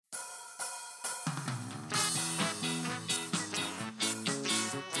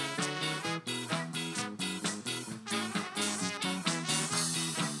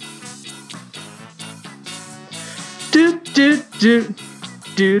Do do do do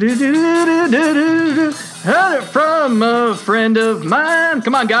do do do do do. Heard it from a friend of mine.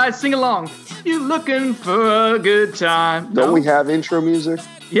 Come on, guys, sing along. You looking for a good time? Don't we have intro music?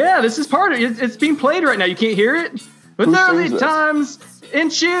 Yeah, this is part of it. It's being played right now. You can't hear it. With early times in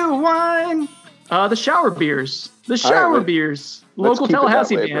chew wine. The Shower Beers. The Shower Beers. Local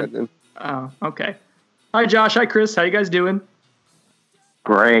Tallahassee band. Brendan. Oh, okay. Hi, Josh. Hi, Chris. How you guys doing?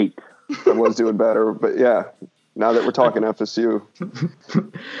 Great. I was doing better, but yeah. Now that we're talking FSU.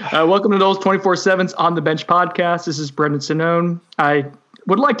 Welcome to those 24/7s on the Bench podcast. This is Brendan Sinone. I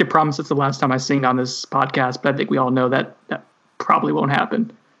would like to promise it's the last time I sing on this podcast, but I think we all know that probably won't happen.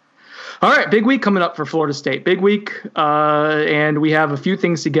 All right, big week coming up for Florida State. Big week, and we have a few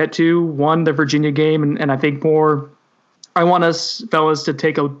things to get to. One, the Virginia game, and I think more. I want us, fellas, to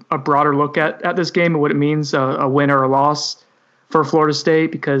take a broader look at this game and what it means, a win or a loss for Florida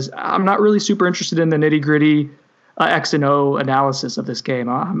State, because I'm not really super interested in the nitty-gritty X and O analysis of this game.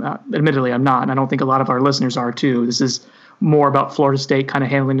 Admittedly, I'm not, and I don't think a lot of our listeners are too. This is more about Florida State kind of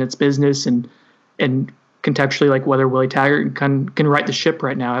handling its business and contextually, like whether Willie Taggart can right the ship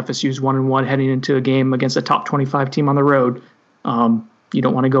right now. FSU's 1-1 heading into a game against a top 25 team on the road. You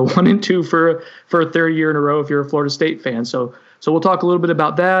don't want to go 1-2 for a third year in a row if you're a Florida State fan. So we'll talk a little bit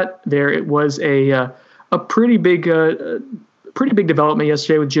about that. It was a pretty big development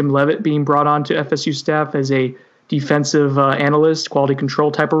yesterday with Jim Leavitt being brought on to FSU staff as a defensive analyst, quality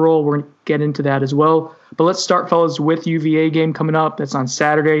control type of role. We're going to get into that as well. But let's start, fellas, with UVA game coming up. That's on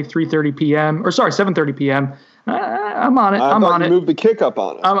Saturday, 7:30 p.m. I'm on it. I'm on it. Move the kick up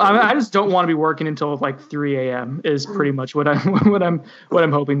on it. I just don't want to be working until like 3 a.m. is pretty much what I'm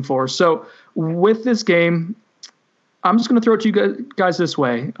hoping for. So with this game, I'm just going to throw it to you guys this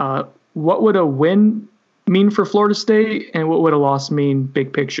way. What would a win mean for Florida State, and what would a loss mean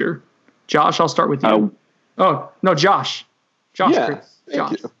big picture? Josh, I'll start with you. Josh. Yeah, Chris.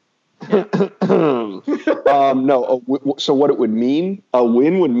 Josh. So what it would mean, a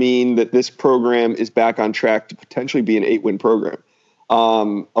win would mean that this program is back on track to potentially be an 8-win program.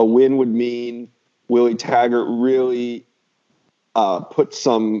 A win would mean Willie Taggart really put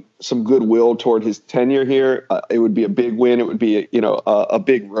some goodwill toward his tenure here. It would be a big win. It would be a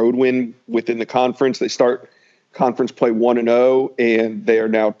big road win within the conference. They start conference play 1-0, and they are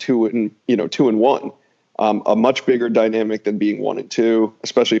now 2-1. A much bigger dynamic than being 1-2,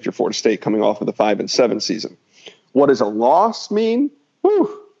 especially if you're Florida State coming off of the 5-7 season. What does a loss mean?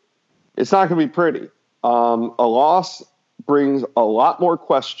 It's not going to be pretty. A loss brings a lot more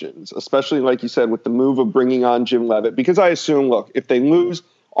questions, especially like you said, with the move of bringing on Jim Leavitt, because I assume, look, if they lose,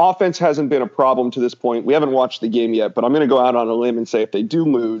 offense hasn't been a problem to this point. We haven't watched the game yet, but I'm going to go out on a limb and say if they do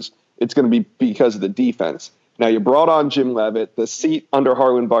lose, it's going to be because of the defense. Now, you brought on Jim Leavitt. The seat under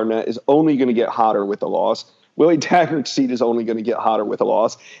Harlan Barnett is only going to get hotter with a loss. Willie Taggart's seat is only going to get hotter with a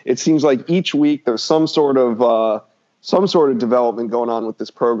loss. It seems like each week there's some sort of development going on with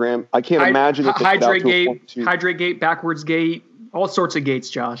this program. I can't imagine if hydrate gate, backwards gate, all sorts of gates,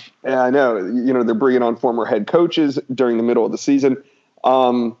 Josh. Yeah, I know. They're bringing on former head coaches during the middle of the season.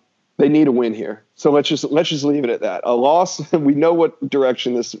 They need a win here. So let's just leave it at that. A loss, we know what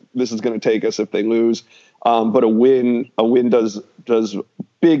direction this is going to take us if they lose. But a win does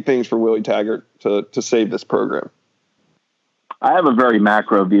big things for Willie Taggart to save this program. I have a very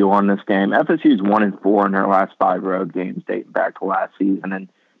macro view on this game. FSU's 1-4 in their last 5 road games dating back to last season. And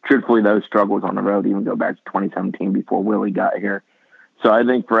truthfully, those struggles on the road even go back to 2017 before Willie got here. So I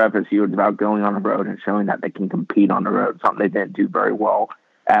think for FSU, it's about going on the road and showing that they can compete on the road, something they didn't do very well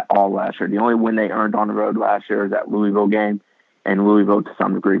at all last year. The only win they earned on the road last year is that Louisville game. And Louisville, to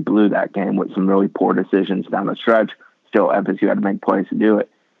some degree, blew that game with some really poor decisions down the stretch. Still, FSU had to make plays to do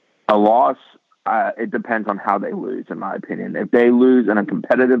it. A loss, it depends on how they lose, in my opinion. If they lose in a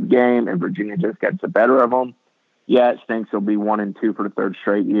competitive game and Virginia just gets the better of them, yeah, it stinks. They'll be 1-2 for the third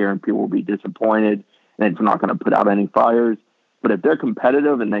straight year, and people will be disappointed, and it's not going to put out any fires. But if they're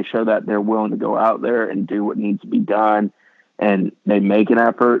competitive and they show that they're willing to go out there and do what needs to be done, and they make an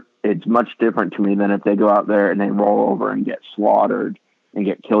effort, it's much different to me than if they go out there and they roll over and get slaughtered and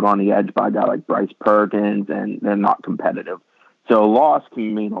get killed on the edge by a guy like Bryce Perkins, and they're not competitive. So a loss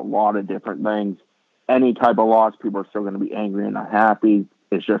can mean a lot of different things. Any type of loss, people are still going to be angry and not happy.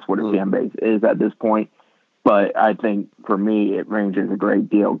 It's just what a fan base is at this point. But I think for me, it ranges a great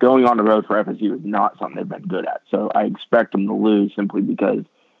deal. Going on the road for FSU is not something they've been good at. So I expect them to lose simply because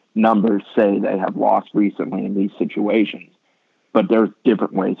numbers say they have lost recently in these situations. But there's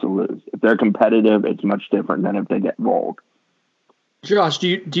different ways to lose. If they're competitive, it's much different than if they get rolled. Josh, do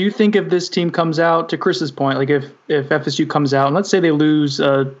you think if this team comes out, to Chris's point, like if FSU comes out and let's say they lose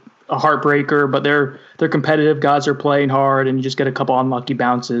a a heartbreaker, but they're competitive. Guys are playing hard, and you just get a couple unlucky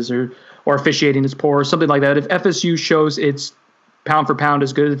bounces, or officiating is poor, or something like that. If FSU shows it's pound for pound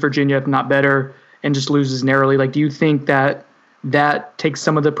as good as Virginia, if not better, and just loses narrowly, like, do you think that takes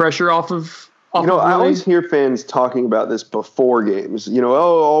some of the pressure off of? I always hear fans talking about this before games.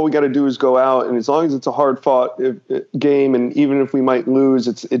 All we got to do is go out, and as long as it's a hard-fought game, and even if we might lose,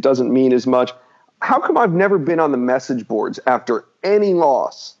 it doesn't mean as much. How come I've never been on the message boards after any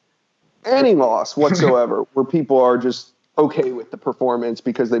loss whatsoever, where people are just okay with the performance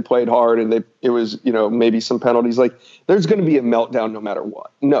because they played hard and it was maybe some penalties? Like, there's going to be a meltdown no matter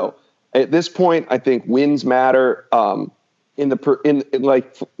what. No, at this point, I think wins matter.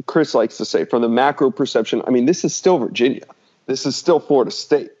 Like Chris likes to say, from the macro perception, I mean, this is still Virginia. This is still Florida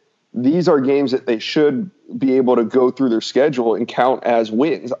State. These are games that they should be able to go through their schedule and count as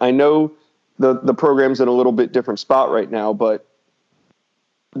wins. I know the program's in a little bit different spot right now, but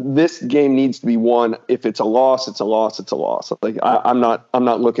this game needs to be won. If it's a loss, it's a loss. It's a loss. Like, I'm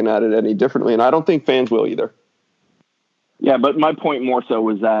not looking at it any differently, and I don't think fans will either. Yeah, but my point more so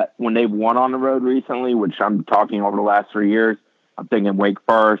was that when they've won on the road recently, which I'm talking over the last 3 years, I'm thinking Wake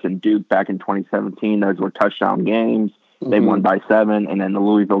Forest and Duke back in 2017. Those were touchdown games. They won by 7, and then the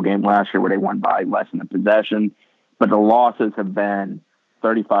Louisville game last year where they won by less than a possession. But the losses have been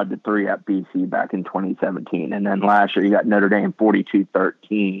 35-3 at BC back in 2017. And then last year you got Notre Dame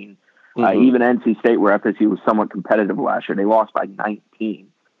 42-13. Even NC State, where FSU was somewhat competitive last year, they lost by 19.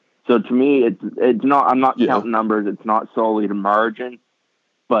 So to me, it's not. I'm not counting numbers. It's not solely the margin.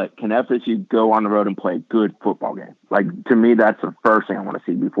 But can FSU go on the road and play a good football game? Like, to me, that's the first thing I want to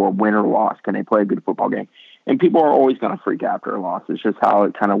see before win or loss. Can they play a good football game? And people are always going to freak after a loss. It's just how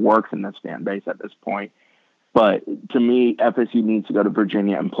it kind of works in this fan base at this point. But to me, FSU needs to go to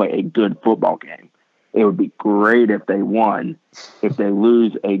Virginia and play a good football game. It would be great if they won. If they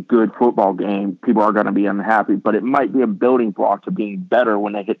lose a good football game, people are going to be unhappy. But it might be a building block to being better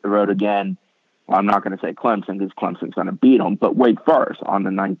when they hit the road again. Well, I'm not going to say Clemson because Clemson's going to beat them, but Wake Forest on the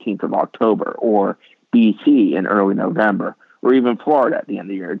 19th of October, or BC in early November, or even Florida at the end of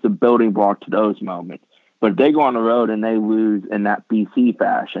the year. It's a building block to those moments. But if they go on the road and they lose in that BC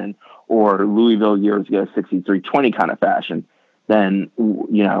fashion, or Louisville years ago 63-20 kind of fashion, then,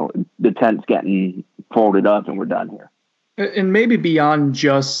 the tent's getting folded up and we're done here. And maybe beyond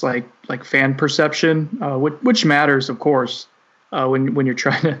just like fan perception, which matters, of course, when you're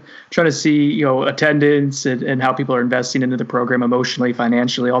trying to see attendance and how people are investing into the program emotionally,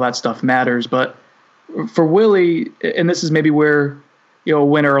 financially, all that stuff matters. But for Willie, and this is maybe where a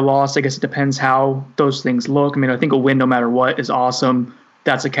win or a loss, I guess it depends how those things look. I mean, I think a win no matter what is awesome.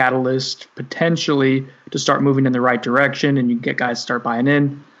 That's a catalyst potentially to start moving in the right direction, and you get guys to start buying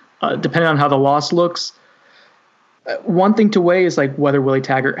in. Depending on how the loss looks, one thing to weigh is like whether Willie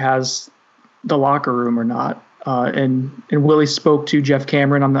Taggart has the locker room or not. And Willie spoke to Jeff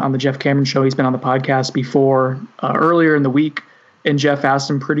Cameron on the Jeff Cameron show. He's been on the podcast before earlier in the week, and Jeff asked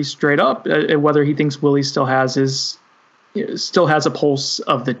him pretty straight up whether he thinks Willie still has a pulse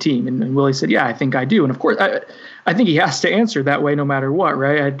of the team. And Willie said, yeah, I think I do. And of course, I think he has to answer that way no matter what,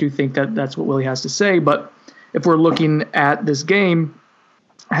 right? I do think that's what Willie has to say. But if we're looking at this game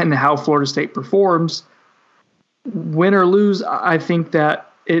and how Florida State performs, win or lose, I think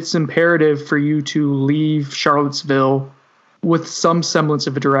that it's imperative for you to leave Charlottesville with some semblance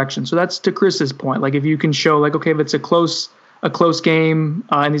of a direction. So that's to Chris's point. Like, if you can show, like, okay, if it's a close game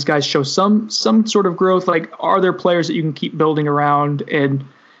and these guys show some sort of growth, like, are there players that you can keep building around and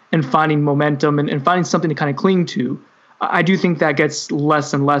finding momentum and finding something to kind of cling to? I do think that gets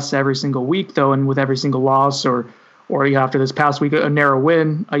less and less every single week, though, and with every single loss or after this past week, a narrow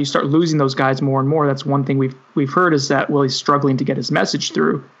win, you start losing those guys more and more. That's one thing we've heard, is that Willie's struggling to get his message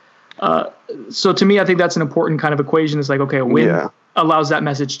through. So to me, I think that's an important kind of equation. Is like, okay, a win allows that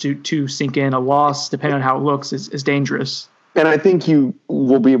message to sink in. A loss, depending on how it looks, is dangerous. And I think you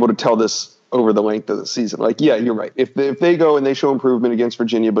will be able to tell this over the length of the season. Like, yeah, you're right. If they go and they show improvement against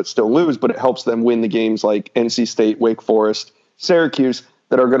Virginia but still lose, but it helps them win the games like NC State, Wake Forest, Syracuse,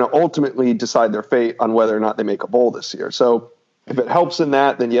 that are going to ultimately decide their fate on whether or not they make a bowl this year. So if it helps in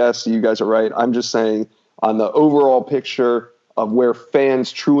that, then yes, you guys are right. I'm just saying, on the overall picture of where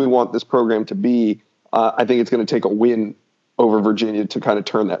fans truly want this program to be, I think it's going to take a win over Virginia to kind of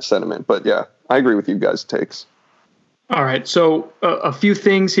turn that sentiment. But yeah, I agree with you guys' takes. All right, so a few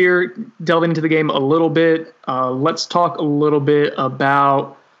things here, delving into the game a little bit. Let's talk a little bit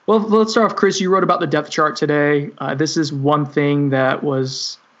about, well, let's start off, Chris. You wrote about the depth chart today. This is one thing that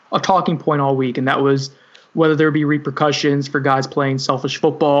was a talking point all week, and that was whether there be repercussions for guys playing selfish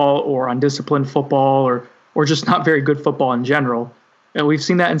football or undisciplined football or just not very good football in general. And we've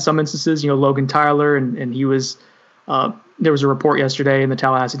seen that in some instances, Logan Tyler, and he was, there was a report yesterday in the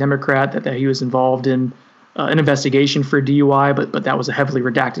Tallahassee Democrat that he was involved in an investigation for DUI, but that was a heavily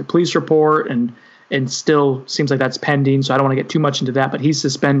redacted police report, and still seems like that's pending. So I don't want to get too much into that, but he's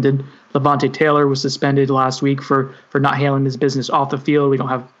suspended. Levante Taylor was suspended last week for not handling his business off the field. We don't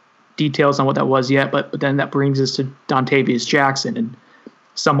have details on what that was yet, but then that brings us to Dontavius Jackson, and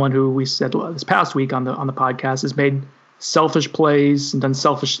someone who we said this past week on the podcast has made selfish plays and done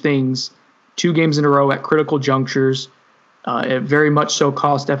selfish things 2 games in a row at critical junctures. It very much so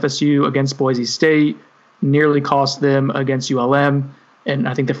cost FSU against Boise State, nearly cost them against ULM. And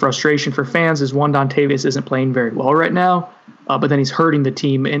I think the frustration for fans is, one, Dontavius isn't playing very well right now, but then he's hurting the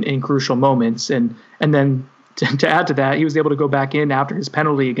team in crucial moments. And then to add to that, he was able to go back in after his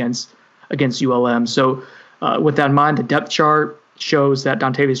penalty against ULM. So with that in mind, the depth chart shows that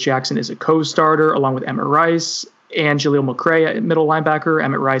Dontavius Jackson is a co-starter along with Emmett Rice and Jaleel McRae at middle linebacker.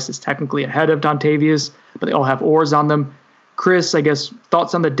 Emmett Rice is technically ahead of Dontavius, but they all have oars on them. Chris, I guess,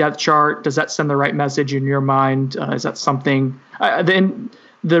 thoughts on the depth chart? Does that send the right message in your mind? Is that something? Then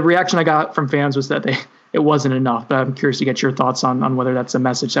the reaction I got from fans was that it wasn't enough, but I'm curious to get your thoughts on whether that's a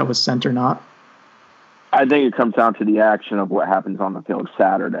message that was sent or not. I think it comes down to the action of what happens on the field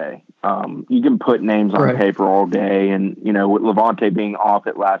Saturday. You can put names on paper all day, and with Levante being off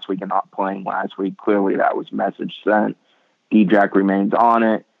it last week and not playing last week, clearly that was message sent. D-Jack remains on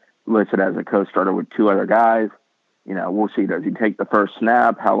it, listed as a co-starter with 2 other guys. We'll see. Does he take the first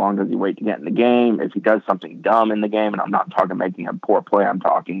snap? How long does he wait to get in the game? If he does something dumb in the game, and I'm not talking making a poor play, I'm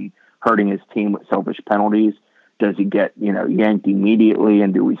talking hurting his team with selfish penalties, does he get, yanked immediately?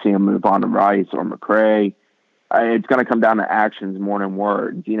 And do we see him move on to Rice or McRae? It's going to come down to actions more than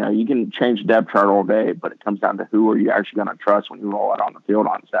words. You can change the depth chart all day, but it comes down to who are you actually going to trust when you roll out on the field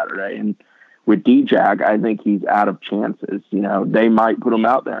on Saturday. And with D-Jack, I think he's out of chances. They might put him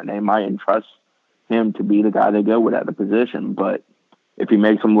out there and they might entrust him to be the guy they go with at the position. But if he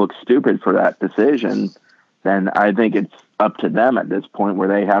makes them look stupid for that decision, then I think it's up to them at this point where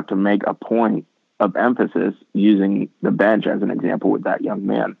they have to make a point of emphasis using the bench as an example with that young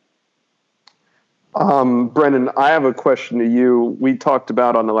man. Brendan, I have a question to you. We talked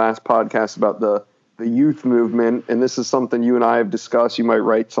about on the last podcast about the youth movement, and this is something you and I have discussed. You might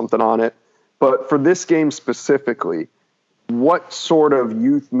write something on it. But for this game specifically, what sort of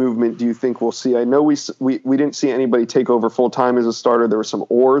youth movement do you think we'll see? I know we didn't see anybody take over full-time as a starter. There were some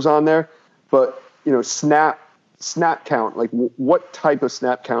oars on there. But, snap count, like what type of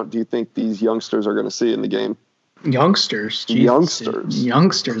snap count do you think these youngsters are going to see in the game? Youngsters.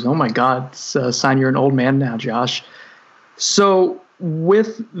 Youngsters. Oh, my God. Sign you're an old man now, Josh. So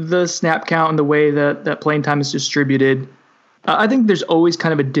with the snap count and the way that playing time is distributed, I think there's always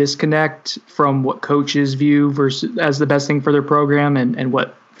kind of a disconnect from what coaches view versus as the best thing for their program and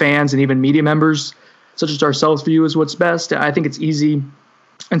what fans and even media members such as ourselves view as what's best. I think it's easy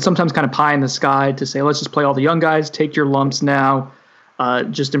and sometimes kind of pie in the sky to say, let's just play all the young guys, take your lumps now,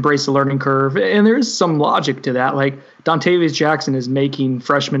 just embrace the learning curve. And there is some logic to that. Like Dontavius Jackson is making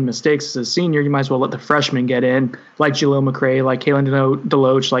freshman mistakes as a senior. You might as well let the freshmen get in, like Jaleel McRae, like Kalen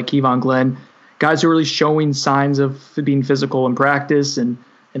Deloach, like Kevon Glenn. Guys who are really showing signs of being physical in practice, and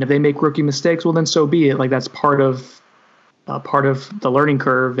if they make rookie mistakes, well, then so be it. Like that's part of the learning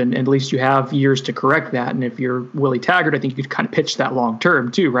curve, and at least you have years to correct that. And if you're Willie Taggart, I think you could kind of pitch that long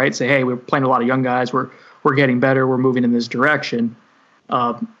term too, right? Say, hey, we're playing a lot of young guys, we're getting better, we're moving in this direction.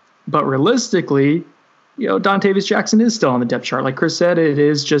 But realistically, Dontavius Jackson is still on the depth chart. Like Chris said, it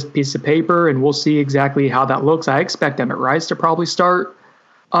is just a piece of paper, and we'll see exactly how that looks. I expect Emmett Rice to probably start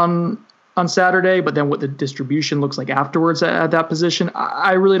on Saturday, but then what the distribution looks like afterwards at that position,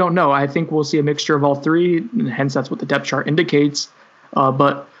 I really don't know. I think we'll see a mixture of all 3, and hence that's what the depth chart indicates.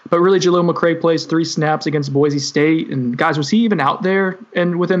 But really, Jaleel McRae plays 3 snaps against Boise State, and guys, was he even out there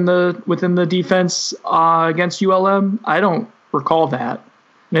and within the defense against ULM? I don't recall that.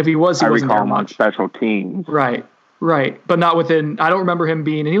 And if he was, he wasn't there much. On special teams. Right, but not within. I don't remember him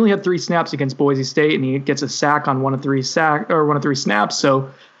being, and he only had 3 snaps against Boise State, and he gets a sack on one of 3 snaps. So.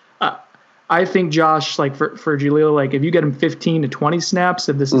 I think, Josh, like for Jaleel, like if you get him 15 to 20 snaps,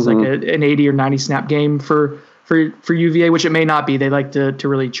 if this is like an 80 or 90 snap game for UVA, which it may not be, they like to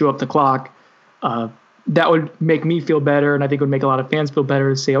really chew up the clock. That would make me feel better, and I think it would make a lot of fans feel better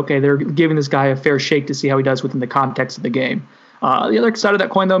to say, okay, they're giving this guy a fair shake to see how he does within the context of the game. The other side of that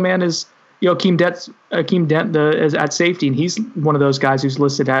coin, though, man, is Akeem Dent is at safety, and he's one of those guys who's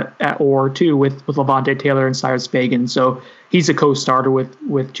listed at OR too with Levante Taylor and Cyrus Fagan. So he's a co-starter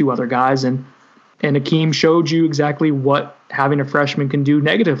with 2 other guys, and Akeem showed you exactly what having a freshman can do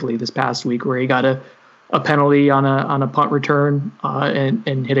negatively this past week, where he got a a penalty on a punt return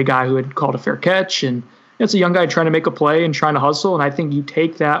and hit a guy who had called a fair catch. And it's a young guy trying to make a play and trying to hustle. And I think you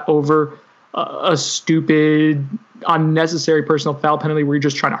take that over a stupid, unnecessary personal foul penalty where you're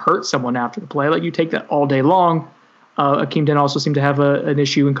just trying to hurt someone after the play. Like, you take that all day long. Akeem Dent also seemed to have an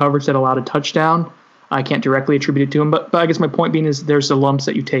issue in coverage that allowed a touchdown. I can't directly attribute it to him, but I guess my point being is there's the lumps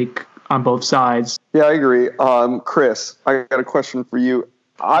that you take on both sides. Yeah, I agree. Chris, I got a question for you.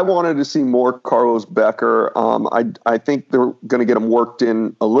 I wanted to see more Carlos Becker. I think they're going to get him worked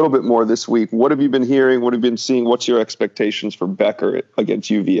in a little bit more this week. What have you been hearing? What have you been seeing? What's your expectations for Becker against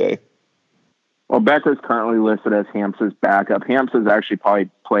UVA? Well, Becker's currently listed as Hamps's backup. Hamps has actually probably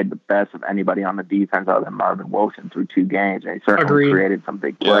played the best of anybody on the defense other than Marvin Wilson through 2 games, and he certainly created some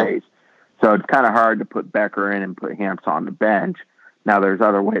big plays. So it's kind of hard to put Becker in and put Hamps on the bench. Now, there's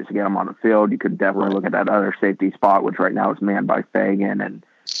other ways to get him on the field. You could definitely look at that other safety spot, which right now is manned by Fagan and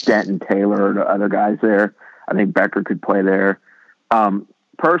Denton Taylor, the other guys there. I think Becker could play there.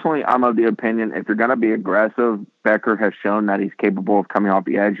 Personally, I'm of the opinion if you're going to be aggressive, Becker has shown that he's capable of coming off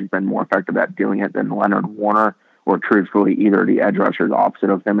the edge. He's been more effective at doing it than Leonard Warner, or truthfully, either the edge rushers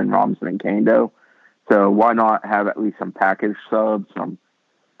opposite of him in Robinson and Kando. So why not have at least some package subs, some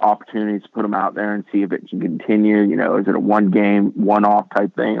opportunities to put him out there and see if it can continue? You know, is it a one-game, one-off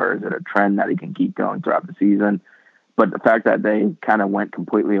type thing, or is it a trend that he can keep going throughout the season? But the fact that they kind of went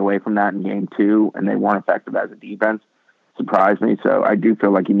completely away from that in game 2 and they weren't effective as a defense surprised me. So I do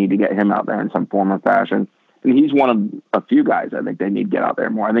feel like you need to get him out there in some form or fashion. And he's one of a few guys I think they need to get out there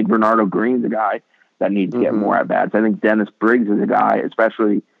more. I think Bernardo Green's a guy that needs to get more at-bats. I think Dennis Briggs is a guy,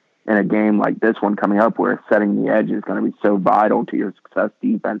 especially in a game like this one coming up where setting the edge is going to be so vital to your success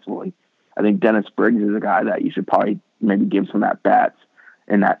defensively. I think Dennis Briggs is a guy that you should probably maybe give some at-bats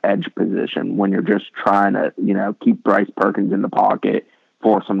in that edge position when you're just trying to, you know, keep Bryce Perkins in the pocket,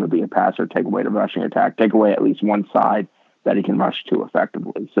 force him to be a passer, take away the rushing attack, take away at least one side that he can rush to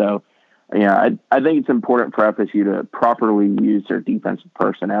effectively. So, yeah, I think it's important for FSU to properly use their defensive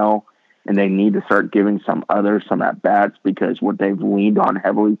personnel, and they need to start giving some others some at-bats because what they've leaned on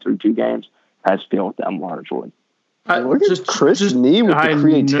heavily through 2 games has failed them largely. Look at Chris Nee with the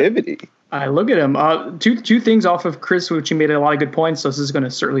creativity. I look at him. Two things off of Chris, which he made a lot of good points. So this is going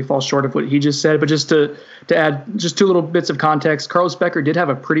to certainly fall short of what he just said. But just to add just 2 little bits of context, Carlos Becker did have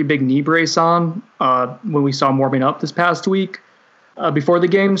a pretty big knee brace on when we saw him warming up this past week before the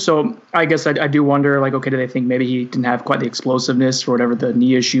game. So I guess I do wonder, like, okay, do they think maybe he didn't have quite the explosiveness for whatever the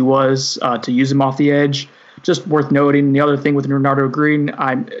knee issue was to use him off the edge? Just worth noting. The other thing with Bernardo Green,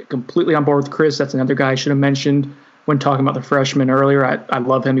 I'm completely on board with Chris. That's another guy I should have mentioned when talking about the freshman earlier. I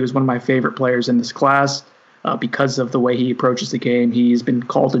love him. He was one of my favorite players in this class because of the way he approaches the game. He's been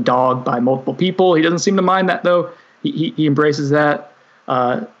called a dog by multiple people. He doesn't seem to mind that, though. He embraces that.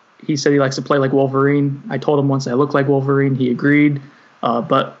 He said he likes to play like Wolverine. I told him once I look like Wolverine. He agreed.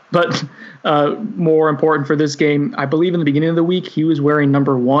 But more important for this game, I believe in the beginning of the week, he was wearing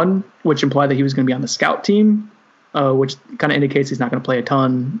number 1, which implied that he was going to be on the scout team, which kind of indicates he's not going to play a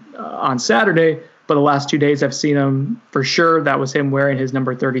ton on Saturday. But the last 2 days I've seen him for sure. That was him wearing his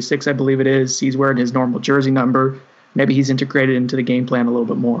number 36, I believe it is. He's wearing his normal jersey number. Maybe he's integrated into the game plan a little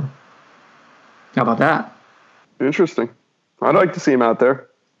bit more. How about that? Interesting. I'd like to see him out there.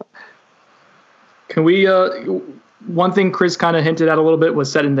 Can we one thing Chris kind of hinted at a little bit was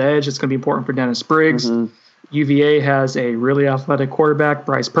setting the edge. It's going to be important for Dennis Briggs. UVA has a really athletic quarterback,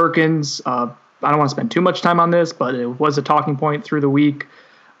 Bryce Perkins. I don't want to spend too much time on this, but it was a talking point through the week.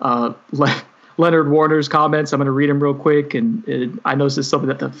 Leonard Warner's comments, I'm going to read them real quick, and I know this is something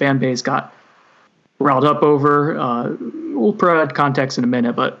that the fan base got riled up over. We'll provide context in a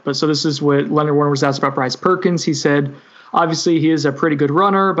minute, but so this is what Leonard Warner was asked about Bryce Perkins. He said, obviously he is a pretty good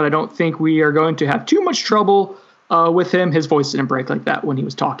runner, but I don't think we are going to have too much trouble with him. His voice didn't break like that when he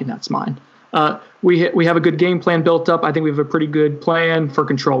was talking. That's mine. We have a good game plan built up. I think we have a pretty good plan for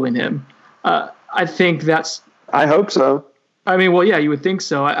controlling him. I think that's... I hope so. I mean, well, yeah, you would think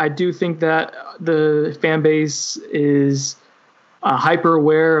so. I do think that the fan base is hyper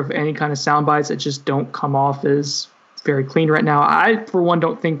aware of any kind of sound bites that just don't come off as very clean right now. I, for one,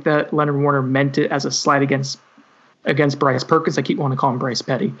 don't think that Leonard Warner meant it as a slight against Bryce Perkins. I keep wanting to call him Bryce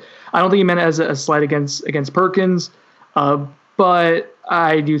Petty. I don't think he meant it as a slight against Perkins, but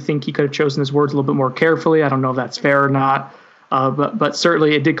I do think he could have chosen his words a little bit more carefully. I don't know if that's fair or not. But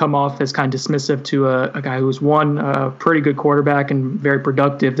certainly it did come off as kind of dismissive to a guy who's one, a pretty good quarterback and very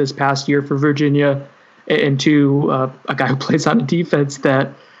productive this past year for Virginia, and two, a guy who plays on a defense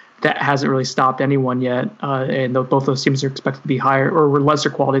that hasn't really stopped anyone yet. And both those teams are expected to be higher or lesser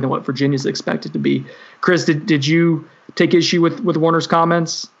quality than what Virginia's expected to be. Chris, did you take issue with Warner's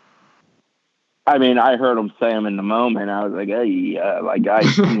comments? I mean, I heard him say them in the moment. I was like, hey,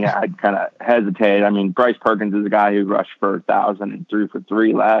 I'd kind of hesitate. I mean, Bryce Perkins is a guy who rushed for 1,000 and threw for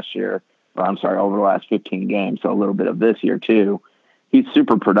 3 last year. Well, I'm sorry, over the last 15 games. So a little bit of this year too. He's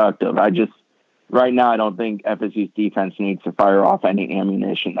super productive. Right now, I don't think FSU's defense needs to fire off any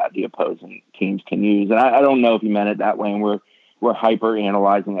ammunition that the opposing teams can use. And I don't know if he meant it that way. And we're hyper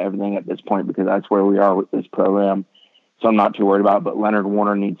analyzing everything at this point because that's where we are with this program. So I'm not too worried about it. But Leonard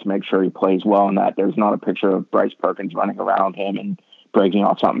Warner needs to make sure he plays well and that there's not a picture of Bryce Perkins running around him and breaking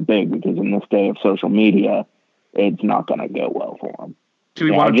off something big, because in this day of social media, it's not going to go well for him. Do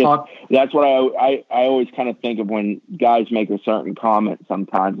we want to talk? That's what I always kind of think of when guys make a certain comment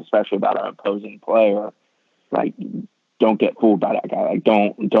sometimes, especially about an opposing player. Like, don't get fooled by that guy. Like,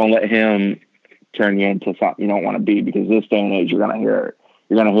 don't let him turn you into something you don't want to be, because this day and age, you're going to hear it.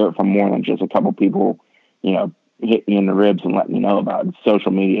 You're going to hear it from more than just a couple people, hit you in the ribs and letting you know about it.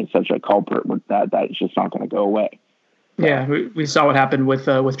 Social media is such a culprit with that it's just not going to go away. Yeah, we saw what happened with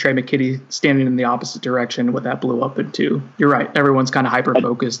Trey McKitty standing in the opposite direction, what that blew up into. You're right. Everyone's kind of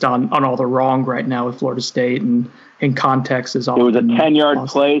hyper-focused on all the wrong right now with Florida State, and in context is often. It was a 10-yard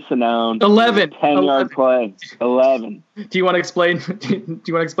play, Simone. 11. 10-yard play. 11. Do you want to explain? Do you want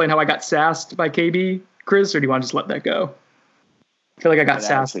to explain how I got sassed by KB, Chris, or do you want to just let that go? I feel like I got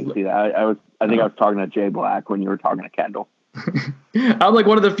sassed. I think I was talking to Jay Black when you were talking to Kendall. I'm like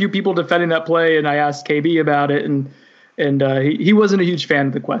one of the few people defending that play, and I asked KB about it, and he wasn't a huge fan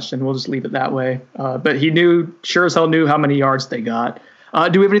of the question. We'll just leave it that way. But he sure as hell knew how many yards they got.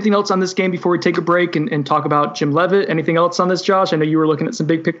 Do we have anything else on this game before we take a break and talk about Jim Leavitt? Anything else on this, Josh? I know you were looking at some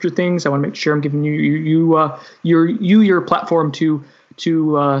big picture things. I want to make sure I'm giving your platform to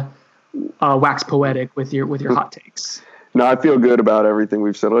wax poetic with your hot takes. No, I feel good about everything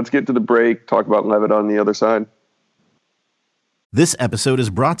we've said. Let's get to the break, talk about Leavitt on the other side. This episode is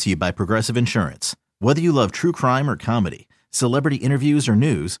brought to you by Progressive Insurance. Whether you love true crime or comedy, celebrity interviews or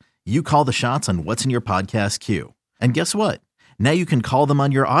news, you call the shots on what's in your podcast queue. And guess what? Now you can call them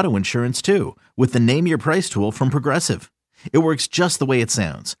on your auto insurance too, with the Name Your Price tool from Progressive. It works just the way it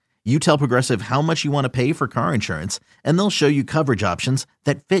sounds. You tell Progressive how much you want to pay for car insurance, and they'll show you coverage options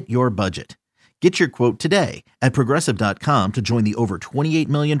that fit your budget. Get your quote today at Progressive.com to join the over 28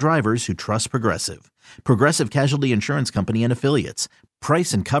 million drivers who trust Progressive. Progressive Casualty Insurance Company and Affiliates.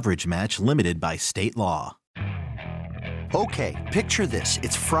 Price and coverage match limited by state law. Okay, picture this.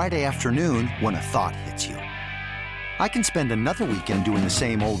 It's Friday afternoon when a thought hits you. I can spend another weekend doing the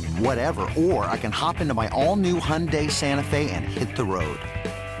same old whatever, or I can hop into my all-new Hyundai Santa Fe and hit the road.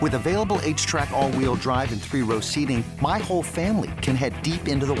 With available H-Track all-wheel drive and 3-row seating, my whole family can head deep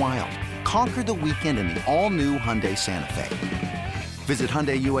into the wild. Conquer the weekend in the all-new Hyundai Santa Fe. Visit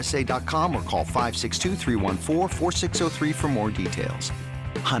HyundaiUSA.com or call 562-314-4603 for more details.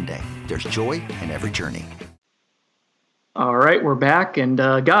 Hyundai, there's joy in every journey. All right, we're back. And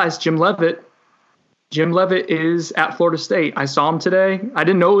guys, Jim Leavitt is at Florida State. I saw him today. I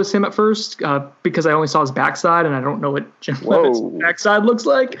didn't know it was him at first because I only saw his backside, and I don't know what Jim Leavitt's backside looks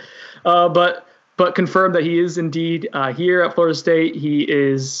like. But confirmed that he is indeed here at Florida State. He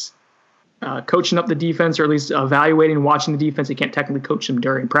is coaching up the defense, or at least evaluating, watching the defense. He can't technically coach them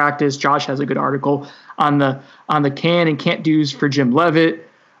during practice. Josh has a good article on the can and can't do's for Jim Leavitt.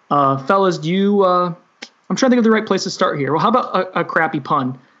 Fellas, do you? I'm trying to think of the right place to start here. Well, how about a crappy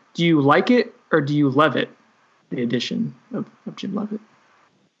pun? Do you like it or do you love it? The addition of Jim Leavitt.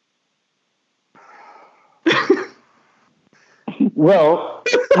 Well,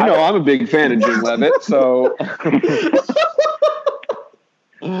 I'm a big fan of Jim Leavitt, so.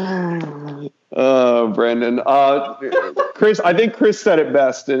 Brendan. Chris, I think Chris said it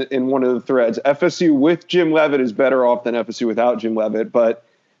best in one of the threads. FSU with Jim Leavitt is better off than FSU without Jim Leavitt, but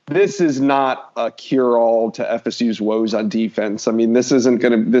this is not a cure-all to FSU's woes on defense. I mean, this isn't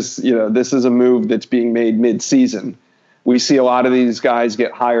going to this is a move that's being made mid-season. We see a lot of these guys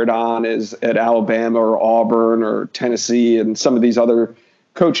get hired on as at Alabama or Auburn or Tennessee and some of these other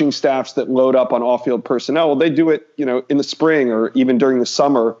coaching staffs that load up on off-field personnel. Well, they do it, in the spring or even during the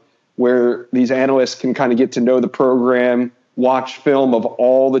summer, where these analysts can kind of get to know the program, watch film of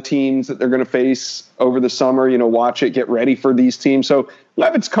all the teams that they're going to face over the summer, watch it, get ready for these teams. So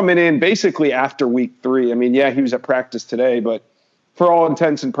Leavitt's coming in basically after week 3. I mean, yeah, he was at practice today, but for all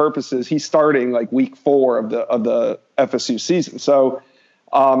intents and purposes, he's starting like week 4 of the FSU season. So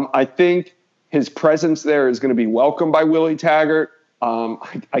I think his presence there is going to be welcomed by Willie Taggart.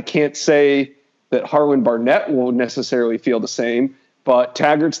 I can't say that Harlan Barnett will necessarily feel the same, but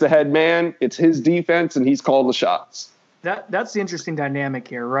Taggart's the head man. It's his defense, and he's called the shots. That's the interesting dynamic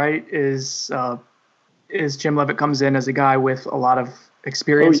here, right? Is Jim Leavitt comes in as a guy with a lot of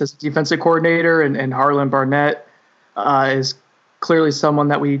experience as a defensive coordinator, and Harlan Barnett is clearly someone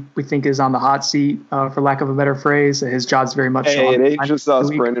that we think is on the hot seat, for lack of a better phrase. His job's very much. Hey, it ain't just us,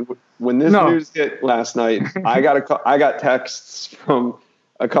 Brendan. When this news hit last night, I got texts from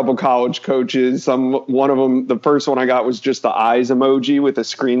a couple college coaches. One of them, the first one I got was just the eyes emoji with a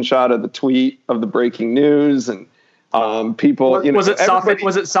screenshot of the tweet of the breaking news, and people. Was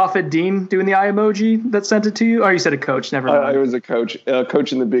it Safed Dean doing the eye emoji that sent it to you? Oh, you said a coach. Never mind. It was a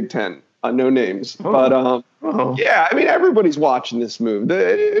coach in the Big Ten. No names, but yeah, I mean, everybody's watching this move.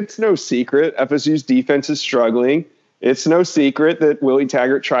 It's no secret FSU's defense is struggling. It's no secret that Willie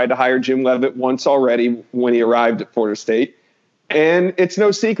Taggart tried to hire Jim Leavitt once already when he arrived at Florida State. And it's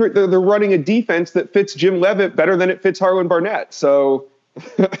no secret that they're running a defense that fits Jim Leavitt better than it fits Harlan Barnett. So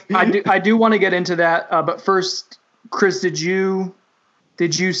I do want to get into that. But first, Chris, did you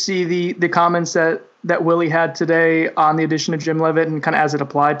see the comments that Willie had today on the addition of Jim Leavitt and kind of as it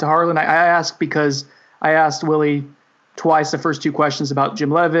applied to Harlan? I asked because I asked Willie twice the first two questions about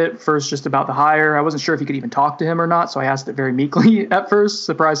Jim Leavitt. First, just about the hire. I wasn't sure if he could even talk to him or not, so I asked it very meekly at first.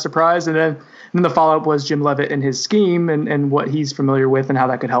 Surprise, surprise. And then the follow-up was Jim Leavitt and his scheme and what he's familiar with and how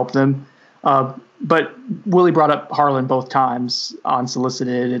that could help them. But Willie brought up Harlan both times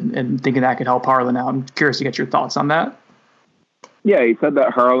unsolicited and thinking that could help Harlan out. I'm curious to get your thoughts on that. Yeah, he said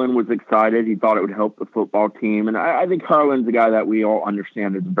that Harlan was excited. He thought it would help the football team. And I think Harlan's a guy that we all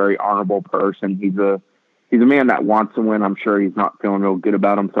understand is a very honorable person. He's a man that wants to win. I'm sure he's not feeling real good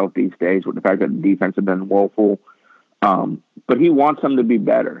about himself these days with the fact that the defense has been woeful. But he wants them to be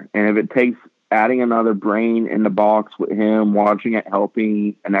better. And if it takes adding another brain in the box with him, watching it,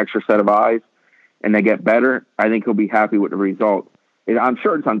 helping an extra set of eyes, and they get better, I think he'll be happy with the result. I'm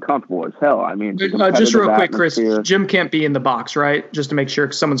sure it's uncomfortable as hell. I mean, just real quick, Chris, Jim can't be in the box, right? Just to make sure,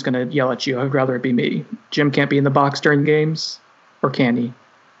 because someone's going to yell at you. I'd rather it be me. Jim can't be in the box during games, or can he?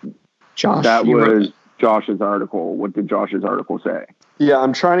 Josh, that was Josh's article. What did Josh's article say? Yeah,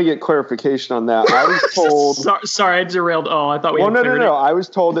 I'm trying to get clarification on that. I was told. Sorry, I derailed. Oh, I thought we. Well, no. I was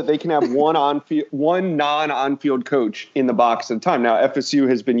told that they can have one non-on-field coach in the box at a time. Now, FSU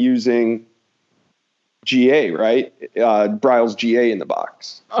has been using GA, right? Bryles GA in the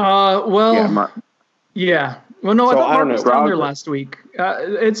box. Yeah. Well, no, so, I thought Mark was down there last week.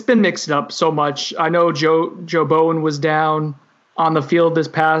 It's been mixed up so much. I know Joe Bowen was down on the field this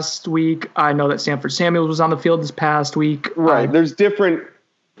past week. I know that Sanford Samuels was on the field this past week. Right. There's different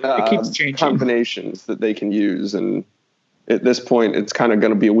it keeps changing. Combinations that they can use. And at this point, it's kind of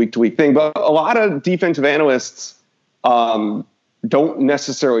going to be a week-to-week thing. But a lot of defensive analysts don't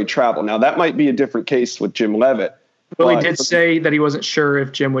necessarily travel. Now, that might be a different case with Jim Leavitt. Well, he did say that he wasn't sure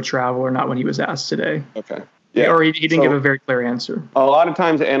if Jim would travel or not when he was asked today. Okay. Yeah. Or he didn't give a very clear answer. A lot of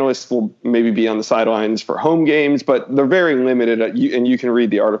times analysts will maybe be on the sidelines for home games, but they're very limited. And you can read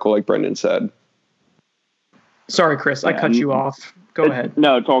the article like Brendan said. Sorry, Chris, I cut you off. Go ahead.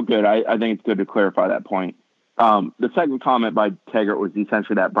 No, it's all good. I think it's good to clarify that point. The second comment by Taggart was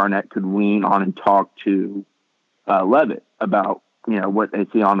essentially that Barnett could lean on and talk to Leavitt about what they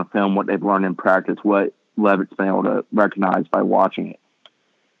see on the film, what they've learned in practice, what Leavitt's been able to recognize by watching it.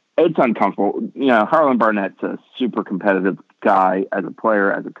 It's uncomfortable. Harlan Barnett's a super competitive guy as a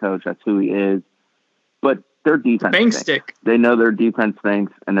player, as a coach. That's who he is. But their defense Bang stick. They know their defense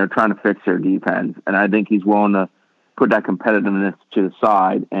stinks, and they're trying to fix their defense. And I think he's willing to put that competitiveness to the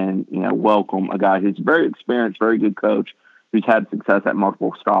side and welcome a guy who's very experienced, very good coach, who's had success at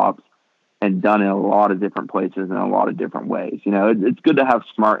multiple stops and done it in a lot of different places in a lot of different ways. It's good to have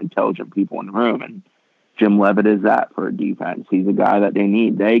smart, intelligent people in the room, and Jim Leavitt is that for a defense. He's a guy that they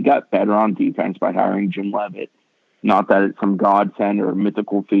need. They got better on defense by hiring Jim Leavitt. Not that it's some godsend or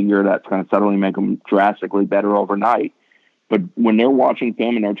mythical figure that's going to suddenly make them drastically better overnight. But when they're watching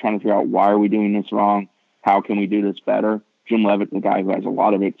film and they're trying to figure out why are we doing this wrong, how can we do this better, Jim Leavitt's the guy who has a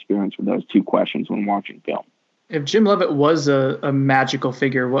lot of experience with those two questions when watching film. If Jim Leavitt was a magical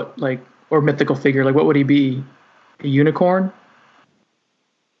figure, or mythical figure, what would he be? A unicorn?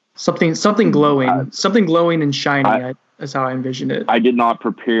 Something glowing, something glowing and shiny. Is how I envision it. I did not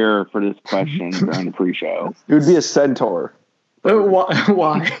prepare for this question during the pre-show. It would be a centaur.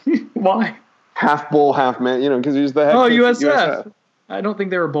 Why? Why? Half bull, half man. Because he's the head. Oh, USF. I don't think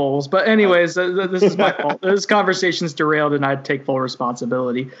they were bulls, but anyways, this is my fault. This conversation's derailed, and I'd take full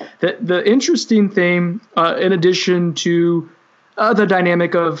responsibility. The interesting thing, in addition to the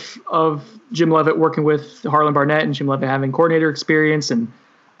dynamic of Jim Leavitt working with Harlan Barnett and Jim Leavitt having coordinator experience, and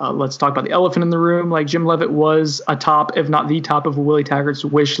let's talk about the elephant in the room. Jim Leavitt was a top, if not the top, of Willie Taggart's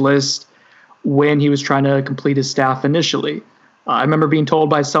wish list when he was trying to complete his staff initially. I remember being told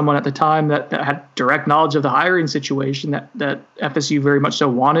by someone at the time that had direct knowledge of the hiring situation that FSU very much so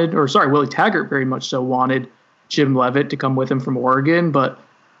wanted, Willie Taggart very much so wanted Jim Leavitt to come with him from Oregon, but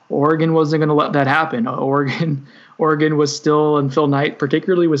Oregon wasn't going to let that happen. Oregon was still, and Phil Knight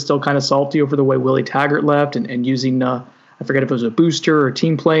particularly, was still kind of salty over the way Willie Taggart left and using, I forget if it was a booster or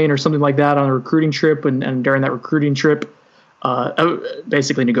team plane or something like that on a recruiting trip. And during that recruiting trip,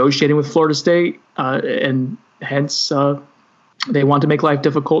 basically negotiating with Florida State. And hence they want to make life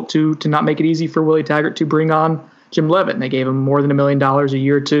difficult to not make it easy for Willie Taggart to bring on Jim Leavitt. And they gave him more than $1 million a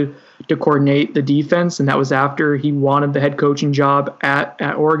year to coordinate the defense. And that was after he wanted the head coaching job at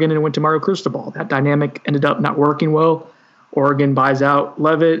Oregon and went to Mario Cristobal. That dynamic ended up not working well. Oregon buys out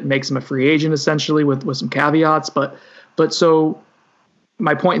Leavitt, makes him a free agent essentially with some caveats. But so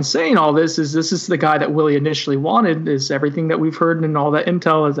my point in saying all this is the guy that Willie initially wanted. Is everything that we've heard and all that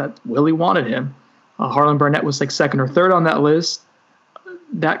intel is that Willie wanted him. Harlan Barnett was like second or third on that list.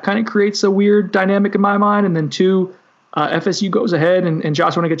 That kind of creates a weird dynamic in my mind. And then two, FSU goes ahead, and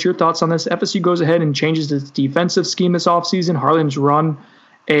Josh, I want to get your thoughts on this. FSU goes ahead and changes its defensive scheme this offseason. Harlan's run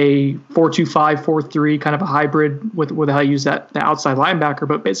a 4-2-5, 4-3, kind of a hybrid with how I use the outside linebacker,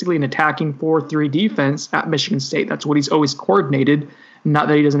 but basically an attacking 4-3 defense at Michigan State. That's what he's always coordinated. Not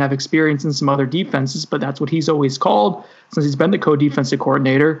that he doesn't have experience in some other defenses, but that's what he's always called since he's been the co-defensive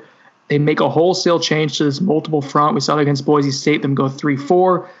coordinator. They make a wholesale change to this multiple front. We saw it against Boise State, them go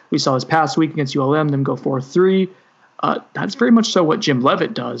 3-4. We saw this past week against ULM, them go 4-3. That's very much so what Jim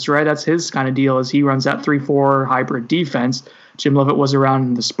Leavitt does, right? That's his kind of deal, is he runs that 3-4 hybrid defense. Jim Leavitt was around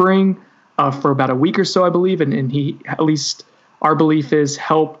in the spring for about a week or so, I believe, and he, at least our belief is,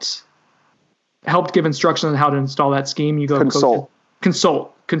 helped give instructions on how to install that scheme. You go consult.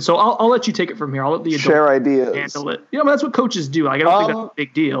 I'll let you take it from here. I'll let the adult share ideas, handle it. That's what coaches do. I don't think that's a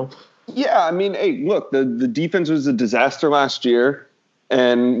big deal. Yeah, I mean, hey, look, the defense was a disaster last year.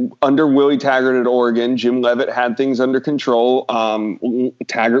 And under Willie Taggart at Oregon, Jim Leavitt had things under control.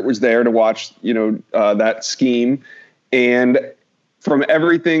 Taggart was there to watch, that scheme. And from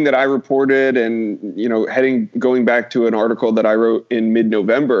everything that I reported and, going back to an article that I wrote in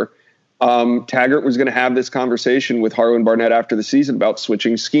mid-November, Taggart was going to have this conversation with Harlan Barnett after the season about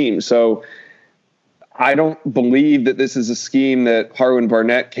switching schemes. So I don't believe that this is a scheme that Harlan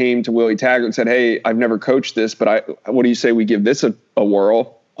Barnett came to Willie Taggart and said, hey, I've never coached this, but what do you say we give this a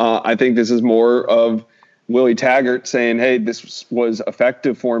whirl? I think this is more of Willie Taggart saying, hey, this was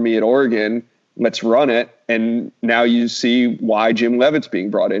effective for me at Oregon. Let's run it. And now you see why Jim Leavitt's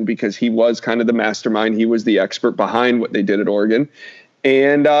being brought in, because he was kind of the mastermind. He was the expert behind what they did at Oregon.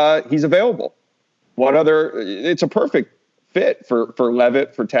 And he's available. It's a perfect fit for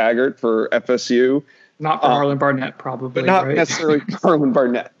Leavitt, for Taggart, for FSU. Not for Harlan Barnett, probably. But not necessarily Harlan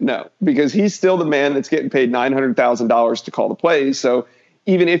Barnett, no. Because he's still the man that's getting paid $900,000 to call the plays. So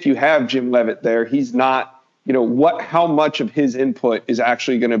even if you have Jim Leavitt there, he's not, how much of his input is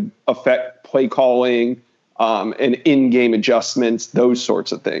actually going to affect play calling and in-game adjustments, those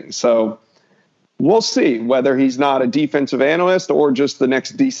sorts of things. So we'll see whether he's not a defensive analyst or just the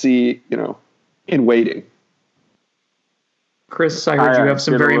next DC, in waiting. Chris, I heard you have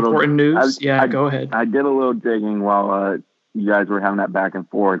some very important news. Go ahead. I did a little digging while you guys were having that back and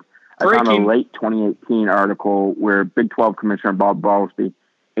forth. I found a late 2018 article where Big 12 Commissioner Bob Bowlesby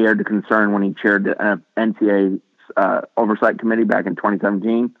aired the concern when he chaired the NCAA's oversight committee back in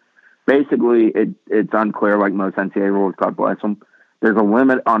 2017. Basically, it's unclear, like most NCAA rules, God bless them. There's a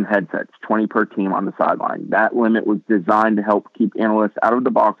limit on headsets, 20 per team on the sideline. That limit was designed to help keep analysts out of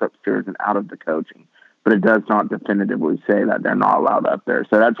the box upstairs and out of the coaching. But it does not definitively say that they're not allowed up there.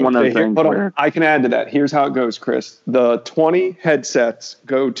 So that's one of the things where I can add to that. Here's how it goes, Chris. The 20 headsets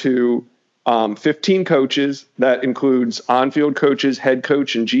go to 15 coaches. That includes on-field coaches, head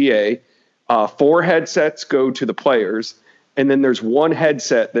coach, and GA. 4 headsets go to the players. And then there's 1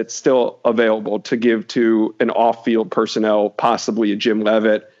 headset that's still available to give to an off-field personnel, possibly a Jim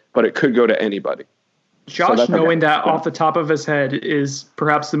Leavitt, but it could go to anybody. Josh, knowing that off the top of his head is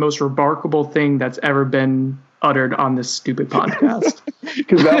perhaps the most remarkable thing that's ever been uttered on this stupid podcast.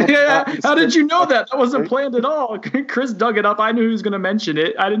 How did you know that? That wasn't planned at all. Chris dug it up. I knew he was going to mention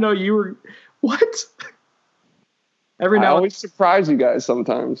it. I didn't know you were. What? I always surprise you guys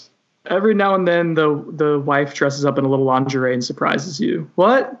sometimes. Every now and then the wife dresses up in a little lingerie and surprises you.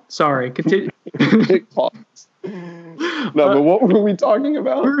 What? Sorry. Continue. No, but what were we talking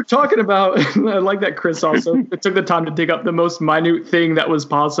about? We were talking about, I like that Chris also took the time to dig up the most minute thing that was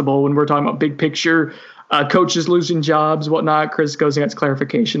possible when we're talking about big picture, coaches losing jobs, whatnot. Chris goes and gets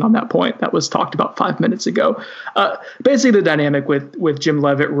clarification on that point that was talked about 5 minutes ago. Basically, the dynamic with Jim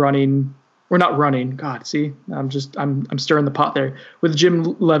Leavitt running we're not running. God, see, I'm stirring the pot there with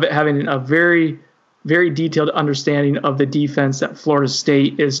Jim Leavitt having a very, very detailed understanding of the defense that Florida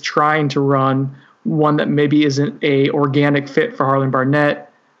State is trying to run, one that maybe isn't a organic fit for Harlan Barnett.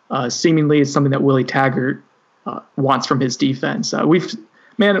 Seemingly it's something that Willie Taggart wants from his defense.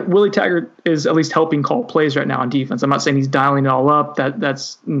 Willie Taggart is at least helping call plays right now on defense. I'm not saying he's dialing it all up.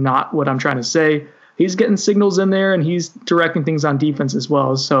 That's not what I'm trying to say. He's getting signals in there and he's directing things on defense as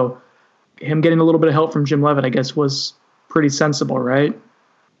well. So him getting a little bit of help from Jim Leavitt, I guess, was pretty sensible, right?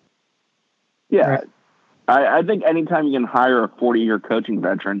 Yeah. Right. I think anytime you can hire a 40-year coaching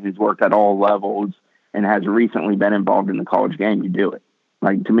veteran who's worked at all levels and has recently been involved in the college game, you do it.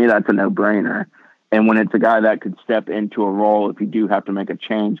 Like, to me, that's a no-brainer. And when it's a guy that could step into a role if you do have to make a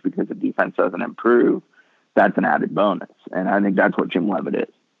change because the defense doesn't improve, that's an added bonus. And I think that's what Jim Leavitt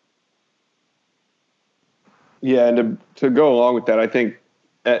is. Yeah, and to go along with that, I think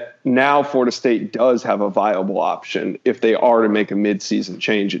now Florida State does have a viable option if they are to make a midseason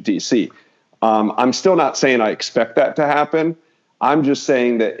change at DC. I'm still not saying I expect that to happen. I'm just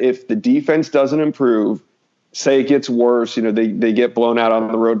saying that if the defense doesn't improve, say it gets worse, they get blown out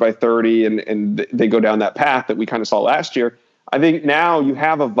on the road by 30 and they go down that path that we kind of saw last year. I think now you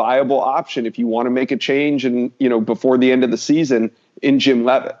have a viable option if you want to make a change and, before the end of the season in Jim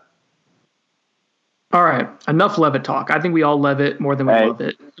Leavitt. All right. Enough Leavitt talk. I think we all Leavitt more than we love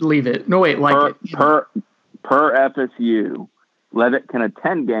it. Leave it. No, wait, like it. Per FSU, Leavitt can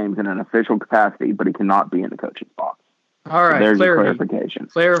attend games in an official capacity, but he cannot be in the coach's box. All right. So there's your clarification.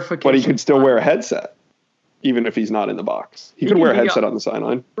 But he could still wear a headset, even if he's not in the box. He could wear a headset on the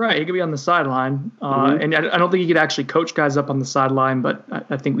sideline. Right. He could be on the sideline. And I don't think he could actually coach guys up on the sideline, but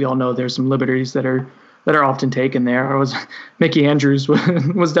I think we all know there's some liberties that are often taken there. Mickey Andrews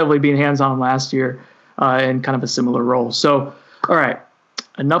was definitely being hands-on last year in kind of a similar role. So, all right.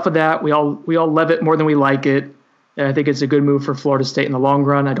 Enough of that. We all Leavitt more than we like it. And I think it's a good move for Florida State in the long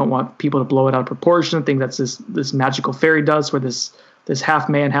run. I don't want people to blow it out of proportion. I think that's this magical fairy dust where this half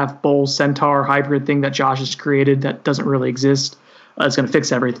man, half bull centaur hybrid thing that Josh has created that doesn't really exist. It's going to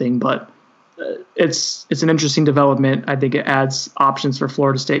fix everything, but it's an interesting development. I think it adds options for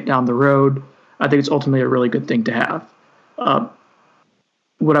Florida State down the road. I think it's ultimately a really good thing to have.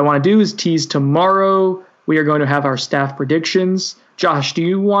 What I want to do is tease tomorrow. We are going to have our staff predictions. Josh, do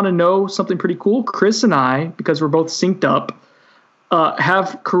you want to know something pretty cool? Chris and I, because we're both synced up,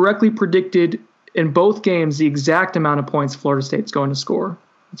 have correctly predicted in both games the exact amount of points Florida State's going to score.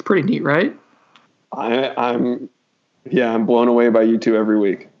 It's pretty neat, right? I'm blown away by you two every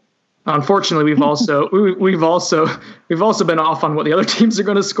week. Unfortunately, we've also been off on what the other teams are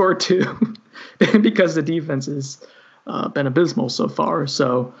going to score too, because the defense has been abysmal so far.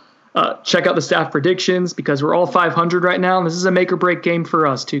 So check out the staff predictions because we're all 500 right now, and this is a make or break game for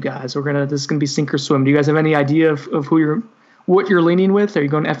us too, guys. This is gonna be sink or swim. Do you guys have any idea of what you're leaning with? Are you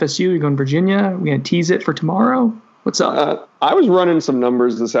going FSU? Are you going Virginia? Are we gonna tease it for tomorrow? What's up? I was running some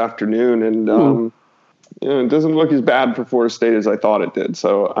numbers this afternoon, and it doesn't look as bad for Florida State as I thought it did.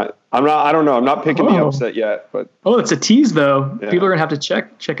 So I don't know. I'm not picking the upset yet, but it's a tease though. Yeah. People are gonna have to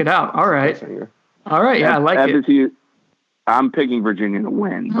check it out. All right. Yeah, I like FSU, it. I'm picking Virginia to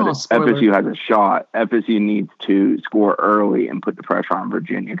win, but if FSU has a shot, FSU needs to score early and put the pressure on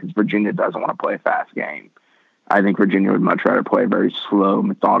Virginia because Virginia doesn't want to play a fast game. I think Virginia would much rather play a very slow,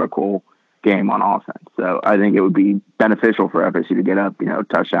 methodical game on offense. So I think it would be beneficial for FSU to get up,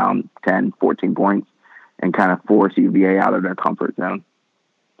 touchdown, 10, 14 points, and kind of force UVA out of their comfort zone.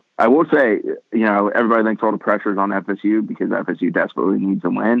 I will say, everybody thinks all the pressure is on FSU because FSU desperately needs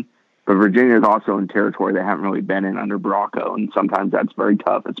a win. But Virginia is also in territory they haven't really been in under Bracco, and sometimes that's very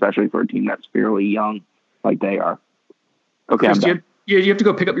tough, especially for a team that's fairly young like they are. Okay, Chris, you have to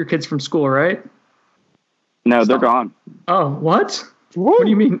go pick up your kids from school, right? No, they're gone. Oh, what? What do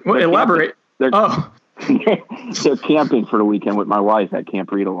you mean? Elaborate. They're camping for the weekend with my wife at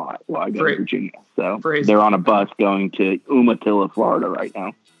Camp Read a Lot while I go to Virginia. So they're on a bus going to Umatilla, Florida right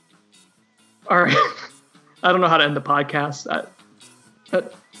now. All right. I don't know how to end the podcast.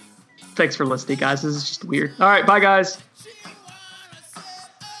 Thanks for listening, guys. This is just weird. All right. Bye, guys.